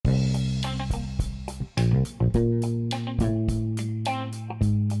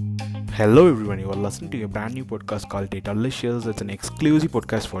Hello everyone, you are listening to a brand new podcast called Data Licious. It's an exclusive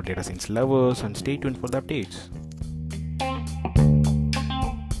podcast for data science lovers and stay tuned for the updates.